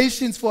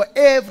revelations for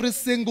every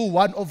single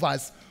one of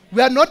us.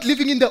 We are not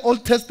living in the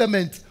Old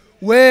Testament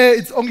where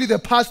it's only the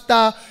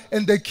pastor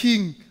and the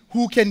king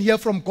who can hear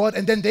from God,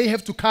 and then they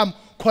have to come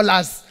call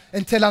us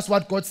and tell us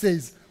what God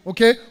says.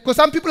 Okay? Because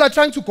some people are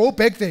trying to go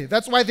back there.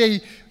 That's why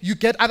you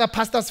get other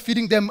pastors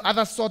feeding them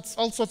all sorts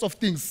of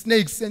things.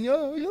 Snakes. And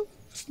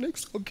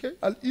snakes, okay,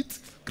 I'll eat.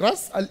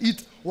 Grass, I'll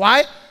eat.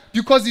 Why?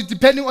 Because it's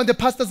depending on the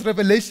pastor's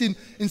revelation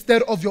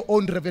instead of your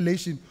own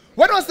revelation.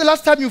 When was the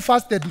last time you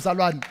fasted,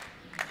 Mzalwan?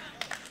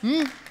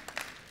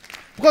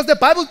 Because the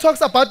Bible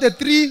talks about the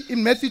three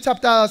in Matthew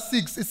chapter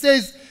 6. It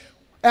says,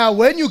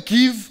 when you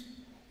give,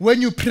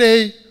 when you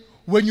pray,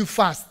 when you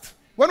fast.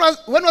 When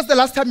was the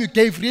last time you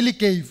gave, really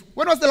gave?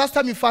 When was the last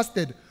time you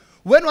fasted?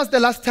 When was the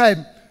last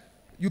time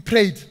you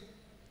prayed?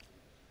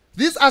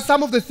 These are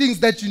some of the things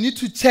that you need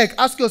to check.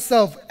 Ask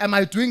yourself, am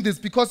I doing this?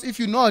 Because if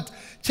you're not,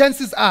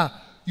 chances are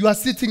you are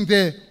sitting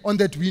there on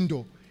that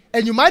window.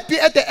 And you might be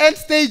at the end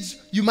stage,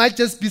 you might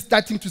just be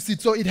starting to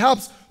sit. So it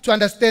helps to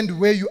understand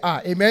where you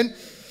are. Amen.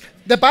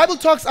 The Bible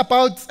talks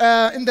about,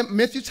 in the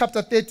Matthew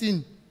chapter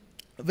 13,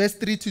 verse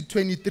 3 to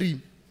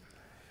 23.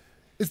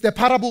 It's the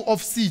parable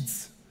of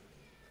seeds.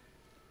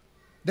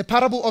 The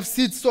parable of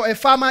seeds. So a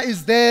farmer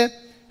is there.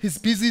 He's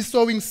busy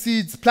sowing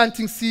seeds,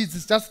 planting seeds.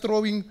 He's just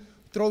throwing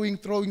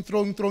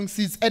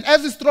seeds. And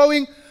as he's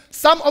throwing,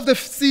 some of the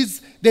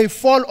seeds, they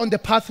fall on the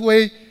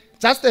pathway,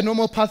 just a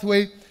normal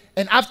pathway.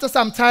 And after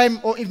some time,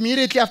 or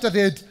immediately after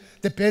that,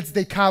 the birds,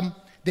 they come,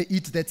 they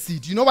eat that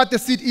seed. You know what the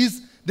seed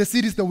is? The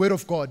seed is the word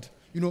of God.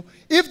 You know,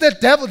 if the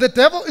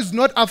devil is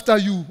not after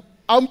you,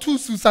 I'm too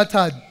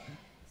Satan.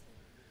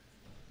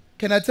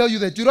 Can I tell you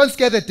that? You don't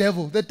scare the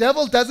devil. The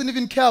devil doesn't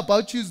even care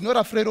about you. He's not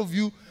afraid of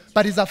you,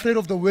 but he's afraid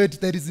of the word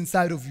that is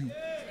inside of you.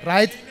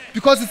 Right?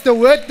 Because it's the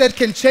word that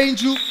can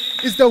change you.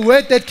 It's the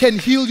word that can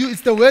heal you.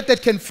 It's the word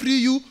that can free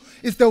you.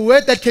 It's the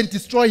word that can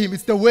destroy him.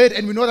 It's the word,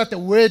 and we know that the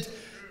word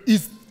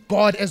is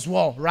God as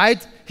well,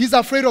 right? He's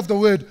afraid of the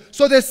word.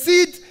 So the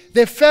seed,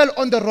 they fell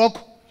on the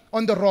rock.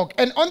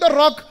 And on the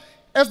rock,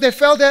 as they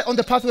fell there, on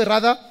the pathway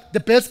rather,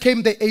 the birds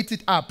came, they ate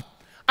it up.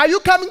 Are you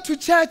coming to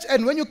church,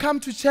 and when you come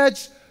to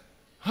church,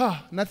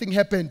 nothing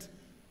happened?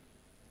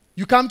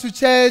 You come to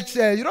church,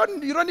 you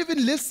don't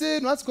even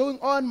listen, what's going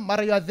on?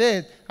 Mara, you are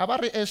there.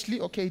 Habari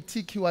Ashley, okay,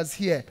 Tiki was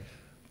here,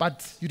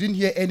 but you didn't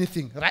hear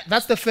anything, right?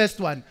 That's the first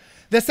one.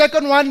 The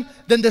second one,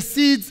 then the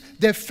seeds,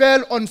 they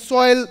fell on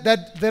soil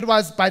that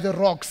was by the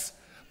rocks.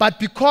 But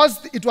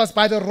because it was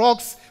by the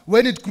rocks,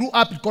 when it grew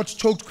up, it got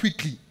choked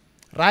quickly,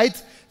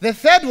 right? The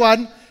third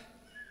one,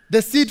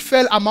 the seed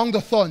fell among the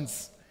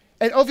thorns.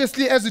 And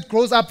obviously, as it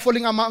grows up,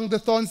 falling among the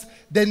thorns,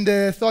 then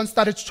the thorns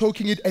started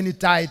choking it and it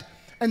died.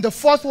 And the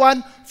fourth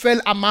one fell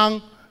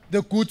among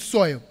the good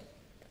soil.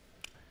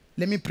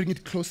 Let me bring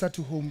it closer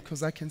to home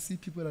because I can see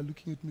people are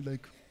looking at me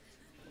like,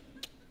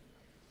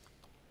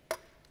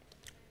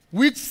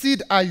 which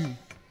seed are you?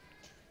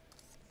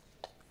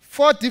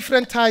 4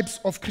 different types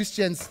of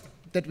Christians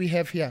that we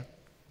have here.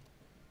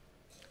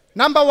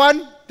 Number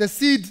 1, the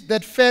seed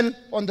that fell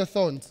on the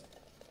thorns,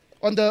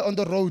 on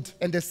the road,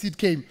 and the seed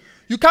came.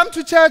 You come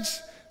to church,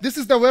 this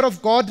is the word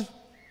of God.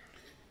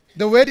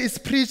 The word is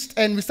preached,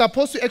 and we're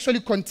supposed to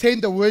actually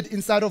contain the word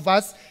inside of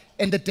us.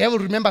 And the devil,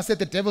 remember I said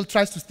the devil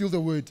tries to steal the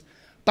word.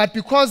 But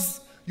because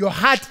your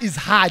heart is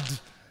hard,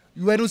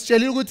 when you say, I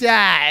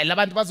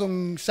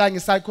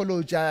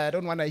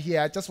don't want to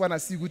hear, I just want to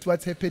see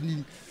what's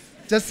happening.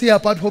 Just hear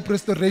about hope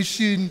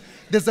restoration.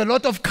 There's a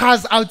lot of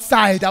cars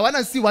outside. I want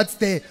to see what's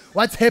there,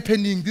 what's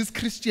happening, these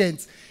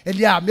Christians. And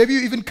yeah, maybe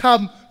you even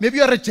come, maybe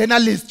you're a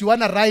journalist, you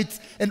want to write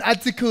an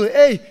article.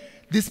 Hey,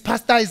 this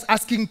pastor is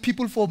asking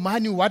people for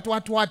money, what,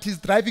 he's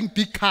driving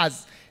big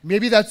cars.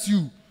 Maybe that's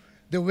you.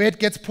 The word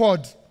gets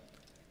poured,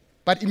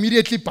 but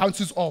immediately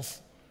bounces off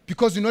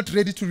because you're not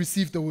ready to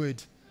receive the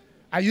word.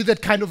 Are you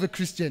that kind of a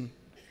Christian?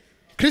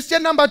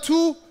 Christian number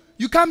 2,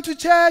 you come to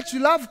church, you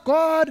love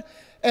God,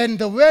 and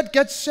the word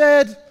gets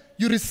shared,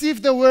 you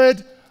receive the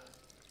word,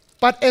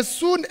 but as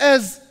soon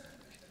as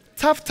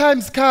tough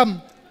times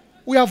come,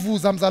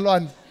 uyavuza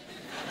mzalwane.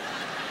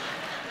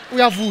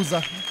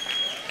 Uyavuza.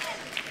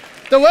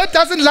 The word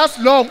doesn't last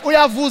long.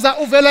 Uyavuza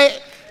uvele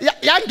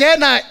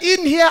yangena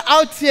in here,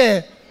 out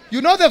here.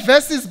 You know the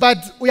verses, but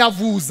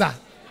uyavuza.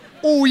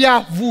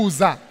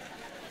 Uyavuza.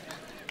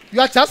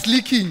 You are just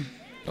leaking.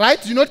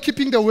 Right? You're not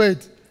keeping the word.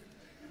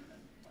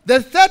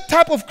 The third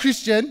type of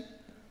Christian,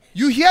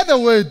 you hear the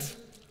word,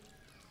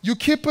 you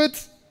keep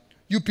it,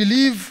 you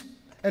believe,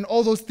 and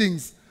all those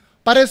things.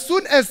 But as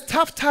soon as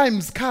tough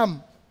times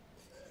come,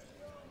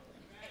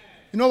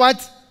 you know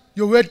what?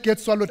 Your word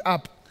gets swallowed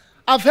up.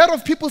 I've heard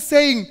of people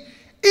saying,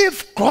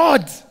 If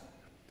God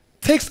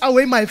takes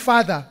away my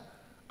father,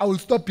 I will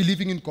stop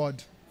believing in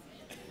God.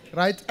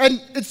 Right?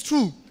 And it's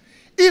true.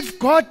 If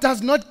God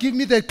does not give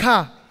me the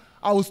car,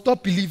 I will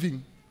stop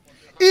believing.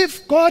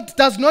 If God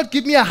does not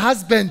give me a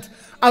husband,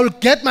 I will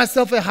get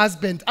myself a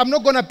husband. I'm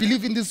not going to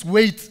believe in this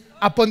weight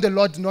upon the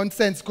Lord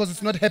nonsense because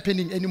it's not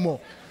happening anymore.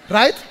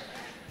 Right?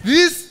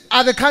 These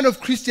are the kind of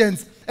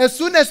Christians. As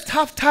soon as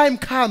tough time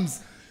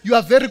comes, you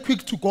are very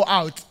quick to go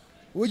out.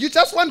 Well, you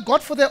just want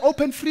God for the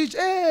open fridge.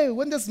 Hey,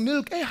 when there's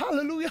milk, hey,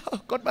 hallelujah,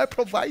 God my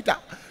provider.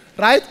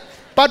 Right?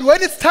 But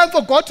when it's time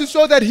for God to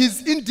show that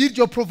He's indeed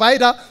your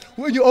provider,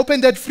 when you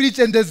open that fridge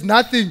and there's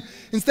nothing,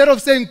 instead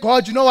of saying,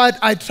 God, you know what,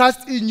 I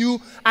trust in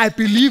you, I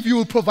believe you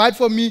will provide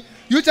for me,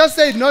 you just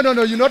say, no,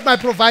 you're not my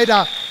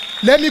provider.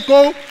 Let me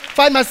go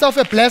find myself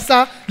a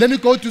blesser. Let me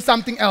go do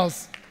something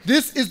else.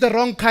 This is the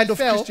wrong kind of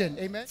Christian.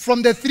 Amen.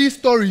 From the 3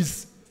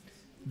 stories.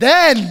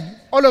 Then,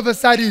 all of a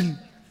sudden,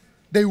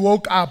 they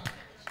woke up.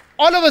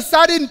 All of a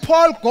sudden,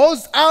 Paul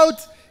goes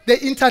out, they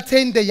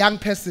entertain the young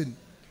person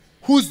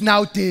who's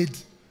now dead.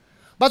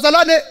 But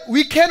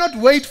we cannot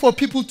wait for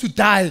people to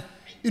die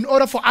in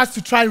order for us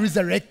to try and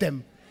resurrect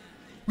them.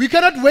 We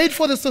cannot wait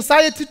for the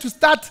society to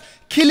start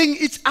killing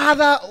each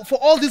other, for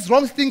all these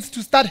wrong things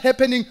to start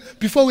happening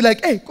before we're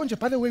like, hey, Konja,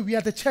 by the way, we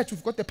are the church,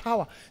 we've got the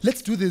power.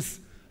 Let's do this,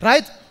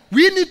 right?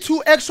 We need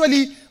to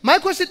actually, my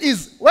question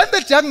is, when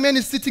the young man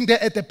is sitting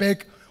there at the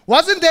back,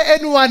 wasn't there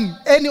anyone,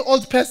 any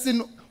old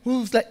person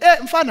who's like, hey,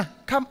 Mfana,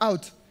 come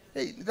out.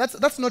 Hey,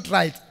 that's not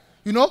right,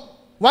 you know?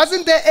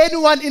 Wasn't there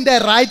anyone in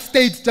the right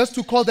state just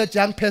to call that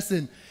young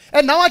person?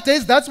 And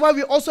nowadays, that's why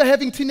we're also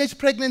having teenage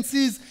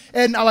pregnancies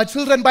and our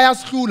children by our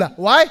school.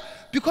 Why?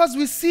 Because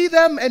we see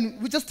them and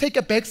we just take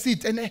a back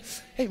seat and,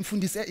 hey,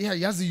 Mfundisi, yeah,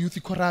 yazi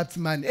youth corrupt,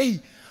 man.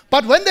 Hey.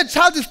 But when the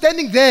child is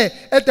standing there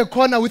at the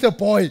corner with a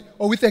boy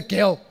or with a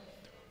girl,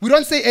 we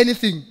don't say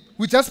anything.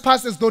 We just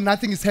pass as though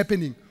nothing is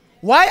happening.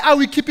 Why are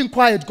we keeping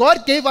quiet?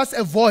 God gave us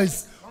a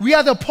voice. We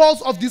are the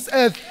pulse of this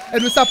earth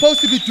and we're supposed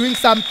to be doing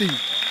something.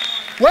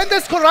 When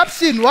there's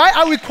corruption, why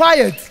are we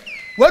quiet?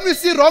 When we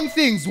see wrong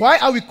things, why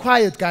are we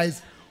quiet,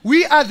 guys?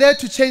 We are there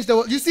to change the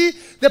world. You see,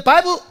 the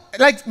Bible,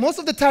 like most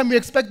of the time, we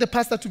expect the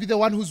pastor to be the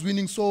one who's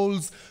winning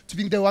souls, to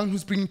be the one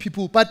who's bringing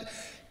people. But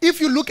if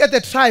you look at the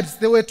tribes,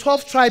 there were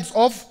 12 tribes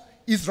of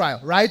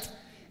Israel, right?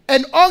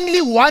 And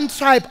only one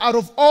tribe out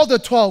of all the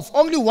 12,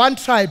 only one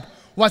tribe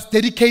was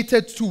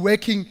dedicated to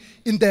working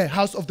in the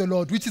house of the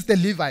Lord, which is the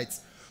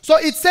Levites. So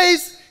it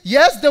says,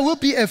 yes, there will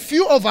be a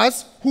few of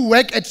us who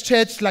work at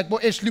church, like Bo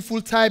Ashley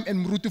full-time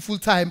and Mruti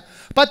full-time.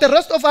 But the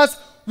rest of us,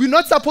 we're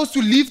not supposed to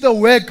leave the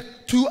work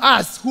to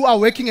us who are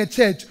working at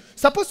church.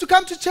 Supposed to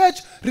come to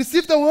church,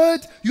 receive the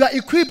word, you are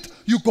equipped,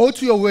 you go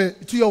to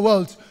your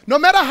world. No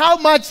matter how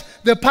much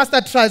the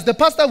pastor tries, the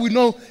pastor we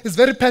know is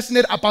very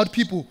passionate about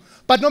people.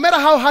 But no matter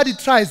how hard he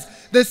tries,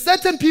 there's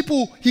certain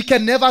people he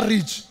can never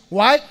reach.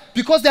 Why?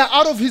 Because they are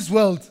out of his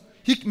world.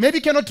 He maybe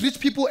cannot reach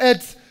people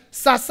at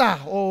Sasa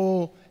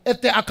or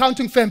at the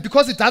accounting firm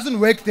because it doesn't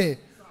work there.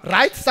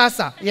 Right,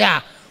 Sasa?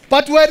 Yeah.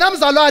 But when I'm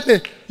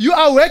Zalwate, you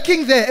are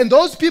working there, and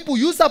those people,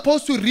 you're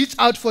supposed to reach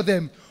out for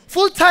them.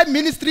 Full-time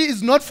ministry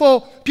is not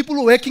for people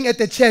who are working at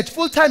the church.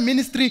 Full-time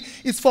ministry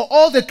is for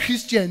all the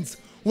Christians.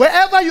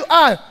 Wherever you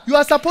are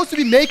supposed to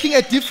be making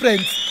a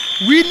difference,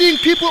 winning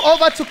people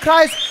over to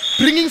Christ,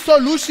 bringing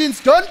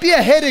solutions. Don't be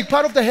a headache,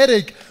 part of the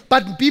headache,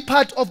 but be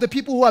part of the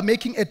people who are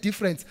making a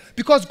difference.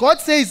 Because God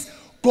says,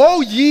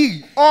 go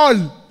ye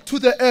all to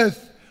the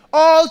earth,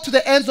 all to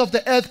the ends of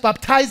the earth,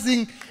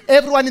 baptizing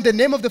everyone in the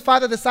name of the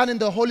Father, the Son, and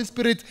the Holy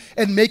Spirit,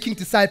 and making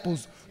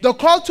disciples. The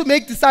call to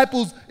make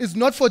disciples is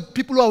not for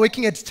people who are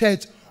working at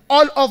church.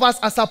 All of us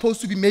are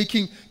supposed to be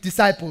making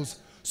disciples.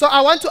 So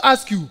I want to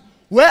ask you,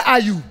 where are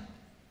you?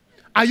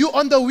 Are you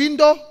on the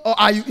window or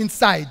are you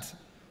inside?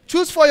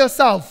 Choose for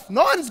yourself.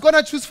 No one's going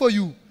to choose for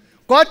you.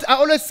 God, I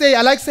always say,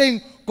 I like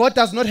saying, God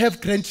does not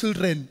have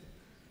grandchildren.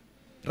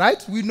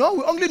 Right? We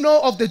only know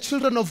of the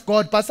children of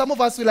God, but some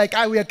of us, we're like,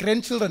 we are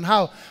grandchildren.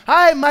 How?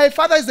 Hi, my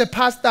father is a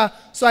pastor,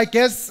 so I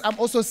guess I'm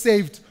also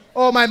saved.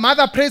 Or my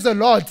mother prays the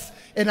Lord,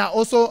 and I'm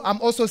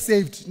also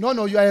saved.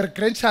 No, you are a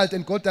grandchild,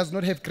 and God does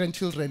not have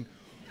grandchildren.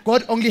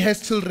 God only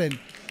has children.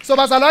 So,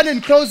 Bazalwane,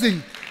 in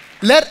closing,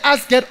 let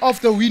us get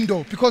off the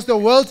window, because the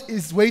world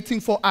is waiting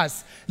for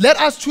us. Let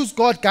us choose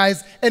God,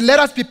 guys, and let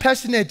us be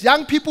passionate.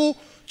 Young people,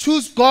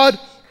 choose God.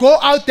 Go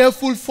out there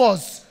full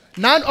force.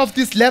 None of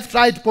this left,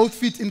 right, both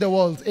feet in the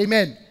world.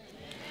 Amen.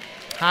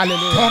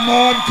 Hallelujah.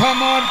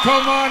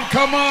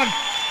 Come on.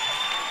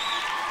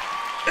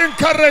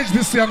 Encourage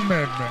this young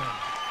man.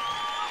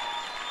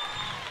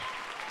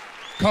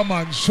 Come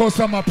on, show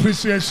some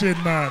appreciation,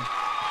 man.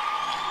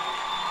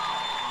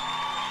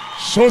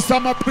 Show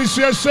some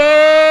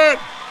appreciation.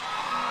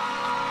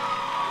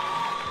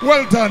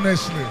 Well done,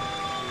 Ashley.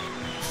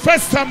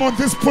 First time on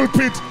this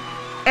pulpit,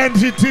 and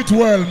he did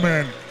well,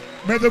 man.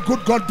 May the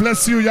good God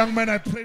bless you, young man. I pray.